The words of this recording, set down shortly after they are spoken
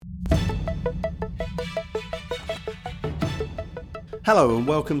Hello and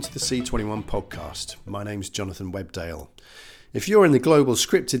welcome to the C21 podcast. My name's Jonathan Webdale. If you're in the global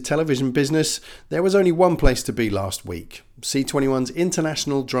scripted television business, there was only one place to be last week, C21's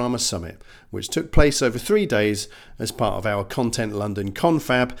International Drama Summit, which took place over 3 days as part of our Content London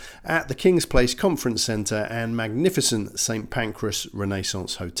Confab at the King's Place Conference Centre and magnificent St Pancras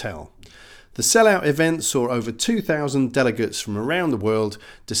Renaissance Hotel. The sellout event saw over 2,000 delegates from around the world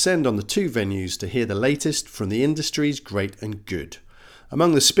descend on the two venues to hear the latest from the industry's great and good.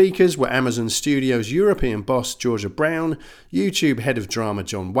 Among the speakers were Amazon Studios European boss Georgia Brown, YouTube head of drama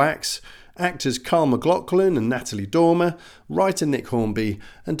John Wax, actors Carl McLaughlin and Natalie Dormer, writer Nick Hornby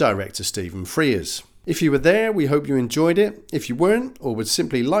and director Stephen Frears. If you were there, we hope you enjoyed it. If you weren't, or would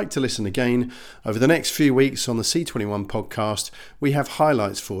simply like to listen again, over the next few weeks on the C21 podcast, we have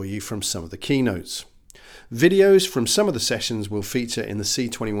highlights for you from some of the keynotes. Videos from some of the sessions will feature in the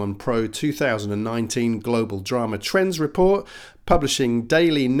C21 Pro 2019 Global Drama Trends Report, publishing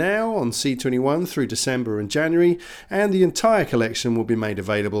daily now on C21 through December and January, and the entire collection will be made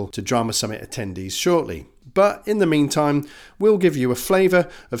available to Drama Summit attendees shortly. But in the meantime, we'll give you a flavour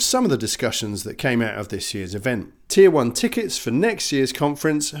of some of the discussions that came out of this year's event. Tier 1 tickets for next year's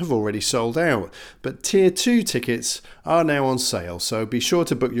conference have already sold out, but Tier 2 tickets are now on sale, so be sure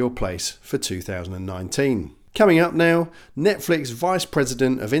to book your place for 2019. Coming up now, Netflix Vice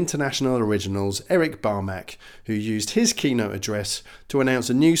President of International Originals Eric Barmack, who used his keynote address to announce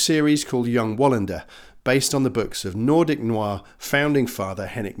a new series called Young Wallander, based on the books of Nordic noir founding father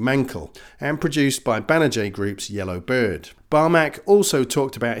Henrik Mankell and produced by Banijay Group's Yellow Bird. Barmack also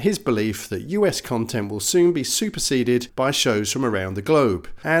talked about his belief that US content will soon be superseded by shows from around the globe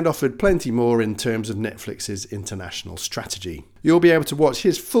and offered plenty more in terms of Netflix's international strategy. You'll be able to watch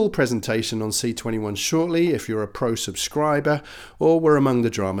his full presentation on C21 shortly if you're a Pro subscriber or were among the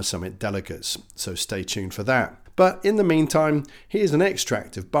Drama Summit delegates, so stay tuned for that. But in the meantime, here's an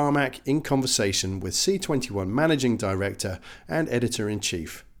extract of Barmack in conversation with C21 Managing Director and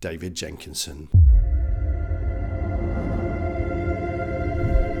Editor-in-Chief David Jenkinson.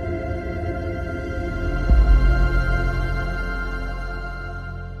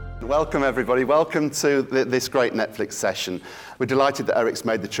 Welcome everybody, welcome to this great Netflix session. We're delighted that Eric's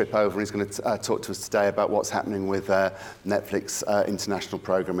made the trip over and he's going to talk to us today about what's happening with Netflix international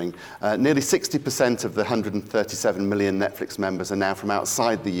programming. Nearly 60% of the 137 million Netflix members are now from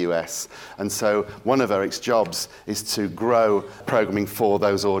outside the US, and so one of Eric's jobs is to grow programming for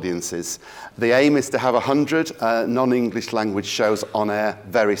those audiences. The aim is to have 100 non-English language shows on air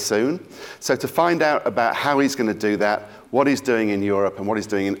very soon. So to find out about how he's going to do that, what he's doing in Europe and what he's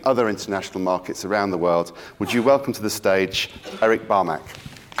doing in other international markets around the world, would you welcome to the stage Eric Barmack.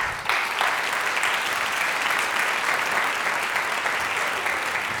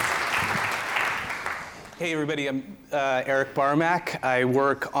 Hey everybody, I'm Eric Barmack. I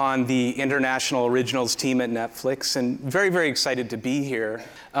work on the International Originals team at Netflix and very, very excited to be here.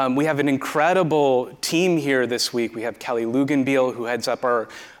 We have an incredible team here this week. We have Kelly Luganbiel, who heads up our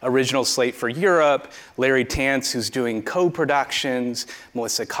original slate for Europe, Larry Tantz, who's doing co-productions,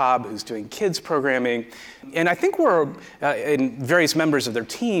 Melissa Cobb, who's doing kids programming. And I think we're in various members of their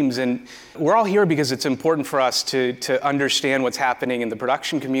teams, and we're all here because it's important for us to understand what's happening in the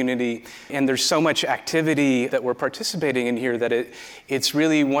production community. And there's so much activity that we're participating in here that it's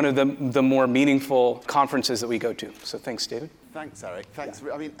really one of the more meaningful conferences that we go to. So thanks, David. Thanks, Eric. Thanks.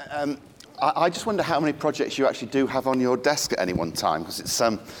 Yeah. I mean, I just wonder how many projects you actually do have on your desk at any one time, because it's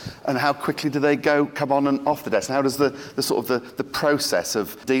and how quickly do they come on and off the desk? And how does the sort of the process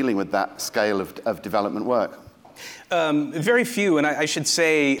of dealing with that scale of development work? Very few, and I should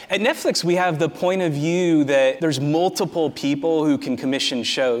say, at Netflix we have the point of view that there's multiple people who can commission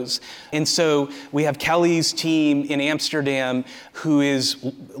shows. And so we have Kelly's team in Amsterdam who is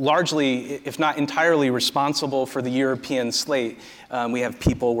largely, if not entirely, responsible for the European slate. We have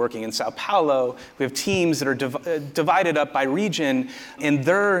people working in Sao Paulo. We have teams that are divided up by region, and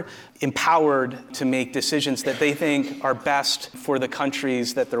they're empowered to make decisions that they think are best for the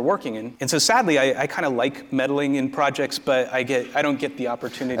countries that they're working in. And so sadly, I kind of like meddling in projects, but I don't get the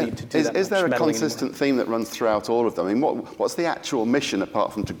opportunity to do that. Is there a consistent anymore. theme that runs throughout all of them? I mean, what's the actual mission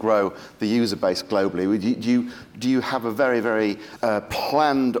apart from to grow the user base globally? Do you have a very, very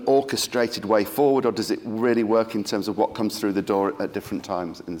planned, orchestrated way forward, or does it really work in terms of what comes through the door at different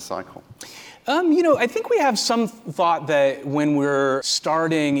times in the cycle? I think we have some thought that when we're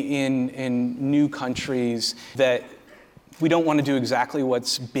starting in new countries that we don't want to do exactly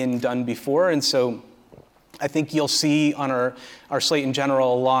what's been done before. And so I think you'll see on our slate in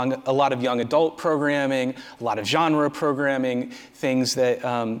general a lot of young adult programming, a lot of genre programming, things that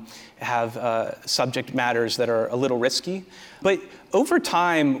have subject matters that are a little risky. But over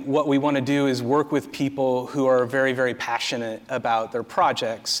time, what we want to do is work with people who are very, very passionate about their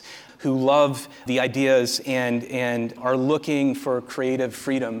projects, who love the ideas and are looking for creative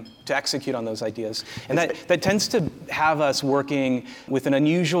freedom to execute on those ideas. And that tends to have us working with an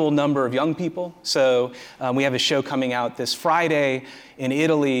unusual number of young people. So we have a show coming out this Friday in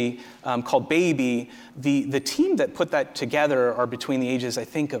Italy called Baby. The team that put that together are between the ages, I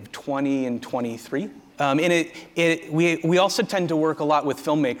think, of 20 and 23. And we also tend to work a lot with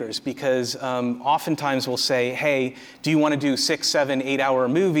filmmakers because oftentimes we'll say, hey, do you want to do 6, 7, 8-hour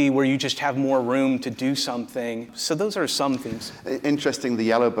movie where you just have more room to do something? So those are some things. Interesting, the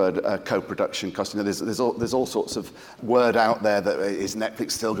Yellowbird co-production cost. There's all sorts of word out there that is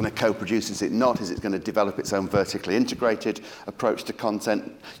Netflix still going to co-produce? Is it not? Is it going to develop its own vertically integrated approach to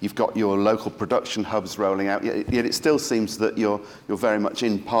content? You've got your local production hubs rolling out, yet it still seems that you're very much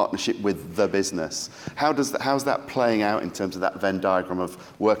in partnership with the business. How's that playing out in terms of that Venn diagram of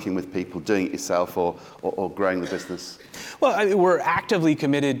working with people, doing it yourself, or growing the business? Well, we're actively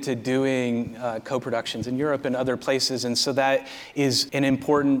committed to doing co-productions in Europe and other places, and so that is an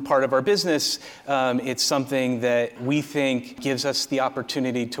important part of our business. It's something that we think gives us the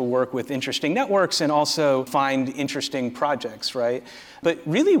opportunity to work with interesting networks and also find interesting projects, right? But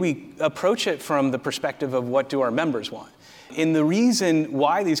really, we approach it from the perspective of what do our members want. And the reason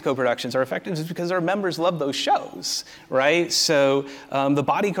why these co-productions are effective is because our members love those shows, right? So The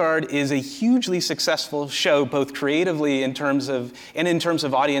Bodyguard is a hugely successful show, both creatively in terms of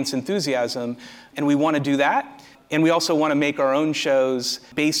audience enthusiasm, and we want to do that. And we also want to make our own shows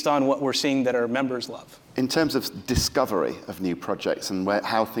based on what we're seeing that our members love. In terms of discovery of new projects and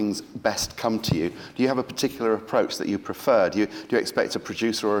how things best come to you, do you have a particular approach that you prefer? Do you expect a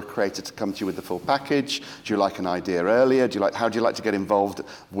producer or a creator to come to you with the full package? Do you like an idea earlier? How do you like to get involved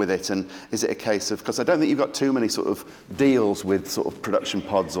with it? And is it a case of, because I don't think you've got too many sort of deals with sort of production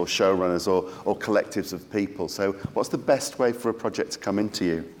pods or showrunners or collectives of people. So what's the best way for a project to come into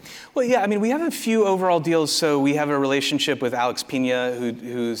you? Well, yeah, I mean, we have a few overall deals. So we have a relationship with Alex Pina,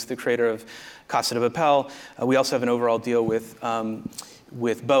 who's the creator of Casa de Papel. We also have an overall deal with Bo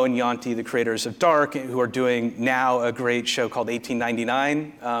and Yanti, the creators of Dark, who are doing now a great show called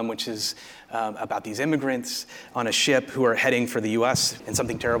 1899, which is about these immigrants on a ship who are heading for the US and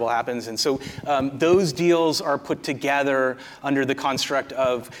something terrible happens. And so those deals are put together under the construct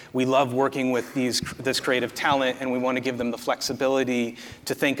of we love working with this creative talent and we want to give them the flexibility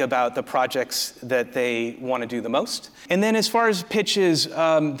to think about the projects that they want to do the most. And then as far as pitches,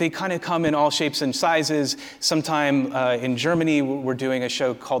 they kind of come in all shapes and sizes. Sometime in Germany, we're doing a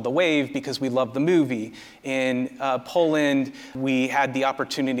show called The Wave because we love the movie. In Poland, we had the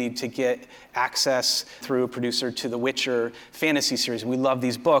opportunity to get access through a producer to the Witcher fantasy series. We love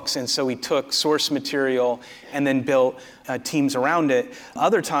these books, and so we took source material and then built teams around it.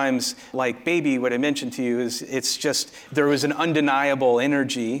 Other times, like Baby, what I mentioned to you is it's just, there was an undeniable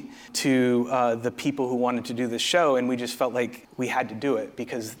energy to the people who wanted to do this show, and we just felt like we had to do it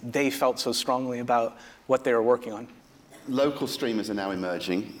because they felt so strongly about what they were working on. Local streamers are now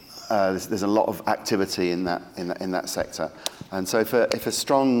emerging. There's a lot of activity in that sector. And so if a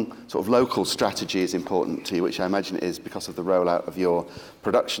strong sort of local strategy is important to you, which I imagine it is because of the rollout of your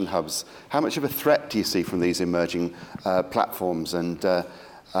production hubs, how much of a threat do you see from these emerging platforms? And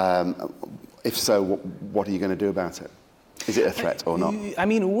if so, what are you going to do about it? Is it a threat or not? I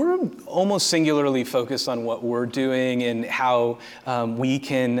mean, we're almost singularly focused on what we're doing and how we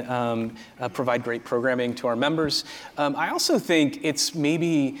can provide great programming to our members. I also think it's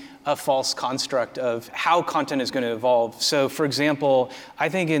maybe a false construct of how content is going to evolve. So, for example, I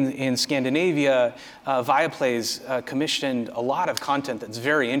think in Scandinavia, Viaplay's commissioned a lot of content that's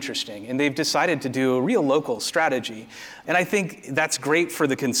very interesting, and they've decided to do a real local strategy. And I think that's great for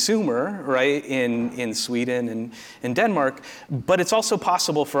the consumer, right, in Sweden and in Denmark, but it's also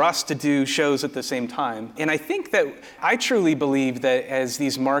possible for us to do shows at the same time. And I think that I truly believe that as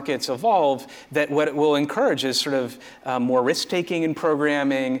these markets evolve, that what it will encourage is sort of more risk-taking in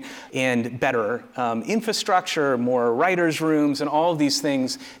programming, and better infrastructure, more writers' rooms, and all of these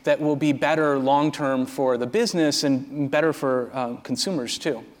things that will be better long-term for the business and better for consumers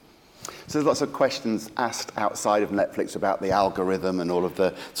too. So there's lots of questions asked outside of Netflix about the algorithm and all of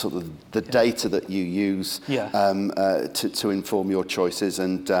the sort of the data that you use to inform your choices.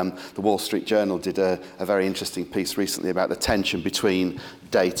 And the Wall Street Journal did a very interesting piece recently about the tension between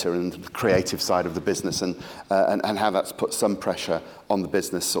data and the creative side of the business, and how that's put some pressure on the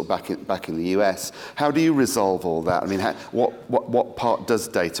business sort of back in the US. How do you resolve all that? I mean, what part does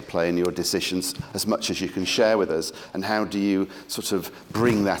data play in your decisions, as much as you can share with us, and how do you sort of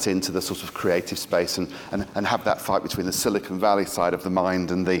bring that into the sort of creative space and have that fight between the Silicon Valley side of the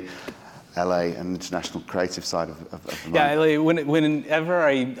mind and the LA and international creative side of the mind? Yeah, whenever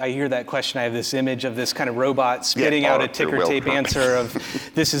I hear that question, I have this image of this kind of robot spitting out a ticker tape answer of,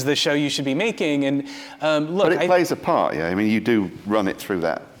 this is the show you should be making. And look, but it plays a part, yeah. I mean, you do run it through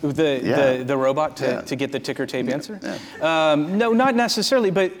that. The robot to get the ticker tape answer? Yeah. No, not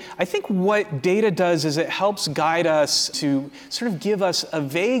necessarily, but I think what data does is it helps guide us to sort of give us a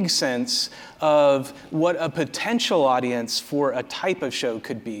vague sense of what a potential audience for a type of show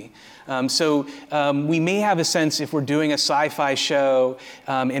could be. So we may have a sense, if we're doing a sci-fi show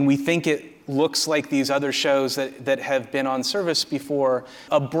and we think it looks like these other shows that have been on service before,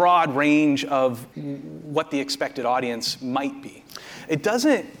 a broad range of what the expected audience might be. It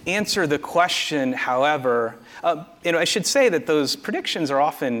doesn't answer the question, however. I should say that those predictions are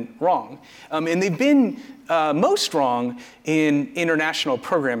often wrong. And they've been most wrong in international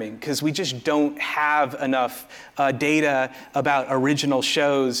programming, because we just don't have enough data about original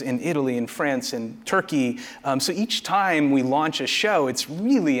shows in Italy and France and Turkey. So each time we launch a show, it's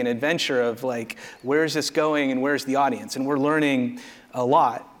really an adventure of like, where's this going and where's the audience? And we're learning a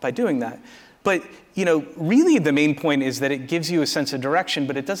lot by doing that. But really the main point is that it gives you a sense of direction,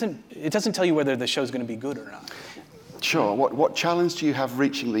 but it doesn't tell you whether the show's going to be good or not. Sure. What challenge do you have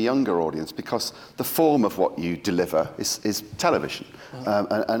reaching the younger audience? Because the form of what you deliver is television,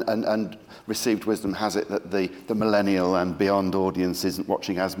 and received wisdom has it that the millennial and beyond audience isn't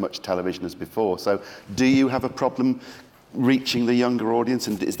watching as much television as before. So do you have a problem reaching the younger audience,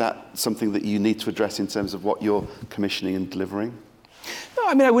 and is that something that you need to address in terms of what you're commissioning and delivering? No,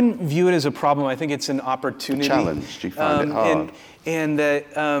 I mean, I wouldn't view it as a problem. I think it's an opportunity. Challenge. Do you find it hard? And that,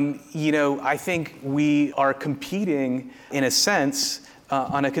 I think we are competing, in a sense,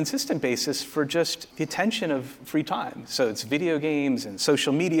 on a consistent basis for just the attention of free time. So it's video games and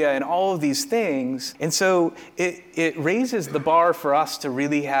social media and all of these things. And so it raises the bar for us to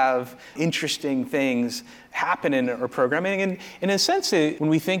really have interesting things happen in our programming. And in a sense, when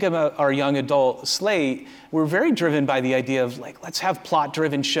we think about our young adult slate, we're very driven by the idea of like, let's have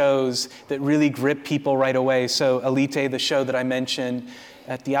plot-driven shows that really grip people right away. So Elite, the show that I mentioned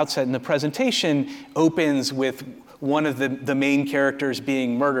at the outset in the presentation, opens with one of the main characters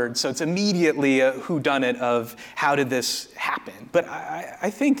being murdered. So it's immediately a whodunit of how did this happen? But I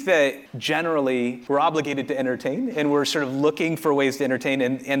think that generally we're obligated to entertain, and we're sort of looking for ways to entertain,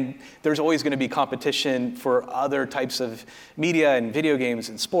 and there's always going to be competition for other types of media and video games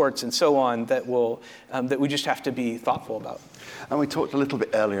and sports and so on that we just have to be thoughtful about. And we talked a little bit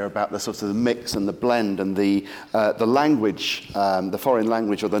earlier about the sort of the mix and the blend and the language, the foreign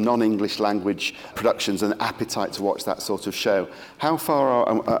language or the non-English language productions and appetite to watch that sort of show. How far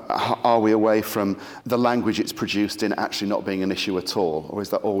are we away from the language it's produced in actually not being an issue at all? Or is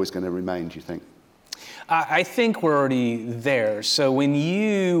that always going to remain, do you think? I think we're already there. So when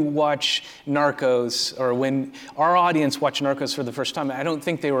you watch Narcos, or when our audience watched Narcos for the first time, I don't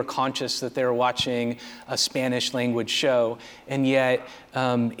think they were conscious that they were watching a Spanish language show. And yet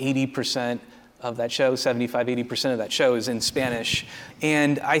 80% of that show, 80% of that show is in Spanish.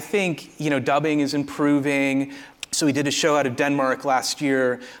 And I think, dubbing is improving. So we did a show out of Denmark last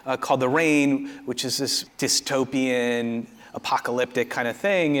year called The Rain, which is this dystopian, apocalyptic kind of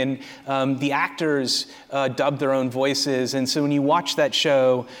thing, and the actors dubbed their own voices, and so when you watch that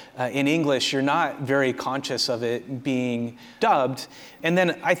show in English, you're not very conscious of it being dubbed. And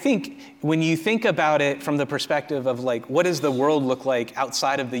then I think when you think about it from the perspective of like, what does the world look like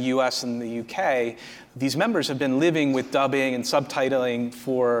outside of the US and the UK, these members have been living with dubbing and subtitling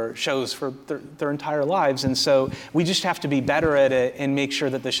for shows for their entire lives, and so we just have to be better at it and make sure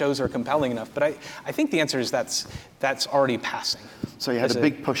that the shows are compelling enough. But I think the answer is that's already passing. So you had a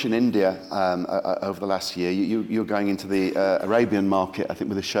big push in India over the last year. You're going into the Arabian market, I think,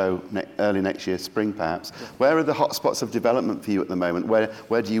 with a show early next year, spring perhaps. Yeah. Where are the hotspots of development for you at the moment?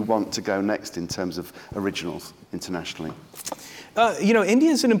 Where do you want to go next in terms of originals internationally?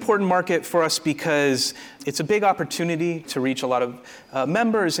 India is an important market for us because it's a big opportunity to reach a lot of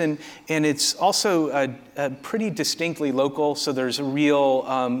members, and it's also pretty distinctly local. So there's a real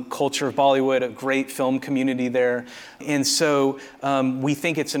culture of Bollywood, a great film community there, and so we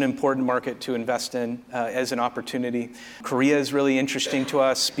think it's an important market to invest in as an opportunity. Korea is really interesting to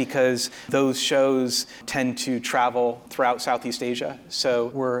us because those shows tend to travel throughout Southeast Asia. So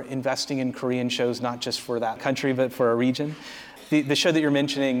we're investing in Korean shows not just for that country, but for a region. The show that you're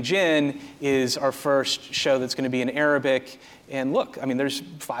mentioning, Jinn, is our first show that's going to be in Arabic. And look, I mean, there's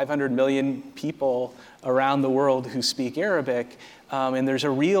 500 million people around the world who speak Arabic. And there's a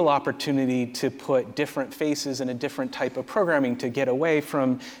real opportunity to put different faces in a different type of programming to get away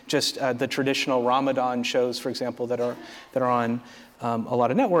from just the traditional Ramadan shows, for example, that are on a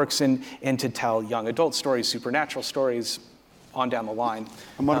lot of networks, and to tell young adult stories, supernatural stories, on down the line.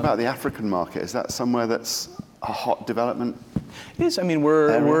 And what about the African market? Is that somewhere that's a hot development? It is. I mean,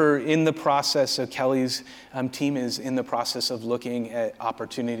 we're in the process. So Kelly's team is in the process of looking at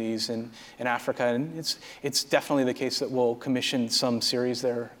opportunities in Africa, and it's definitely the case that we'll commission some series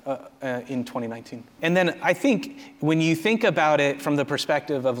there in 2019. And then I think when you think about it from the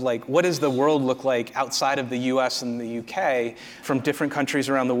perspective of like, what does the world look like outside of the U.S. and the U.K. from different countries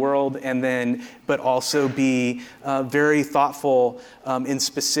around the world, and then but also be very thoughtful and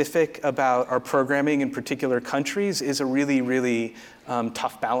specific about our programming in particular countries is a really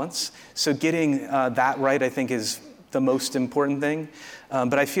tough balance. So getting that right, I think, is the most important thing.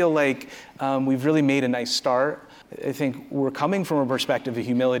 But I feel like we've really made a nice start. I think we're coming from a perspective of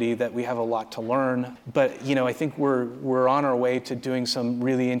humility that we have a lot to learn. But I think we're on our way to doing some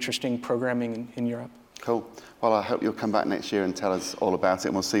really interesting programming in Europe. Cool. Well, I hope you'll come back next year and tell us all about it,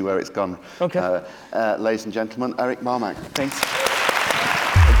 and we'll see where it's gone. Okay. Ladies and gentlemen, Eric Barmack. Thanks.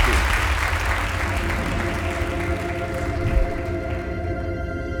 Thank you.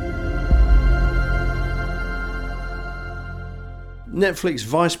 Netflix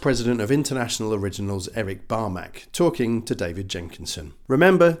Vice President of International Originals Eric Barmack talking to David Jenkinson.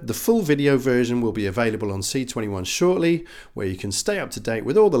 Remember, the full video version will be available on C21 shortly, where you can stay up to date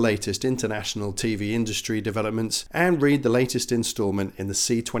with all the latest international TV industry developments and read the latest instalment in the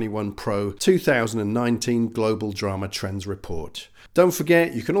C21 Pro 2019 Global Drama Trends Report. Don't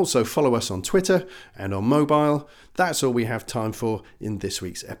forget, you can also follow us on Twitter and on mobile. That's all we have time for in this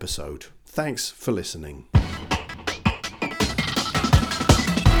week's episode. Thanks for listening.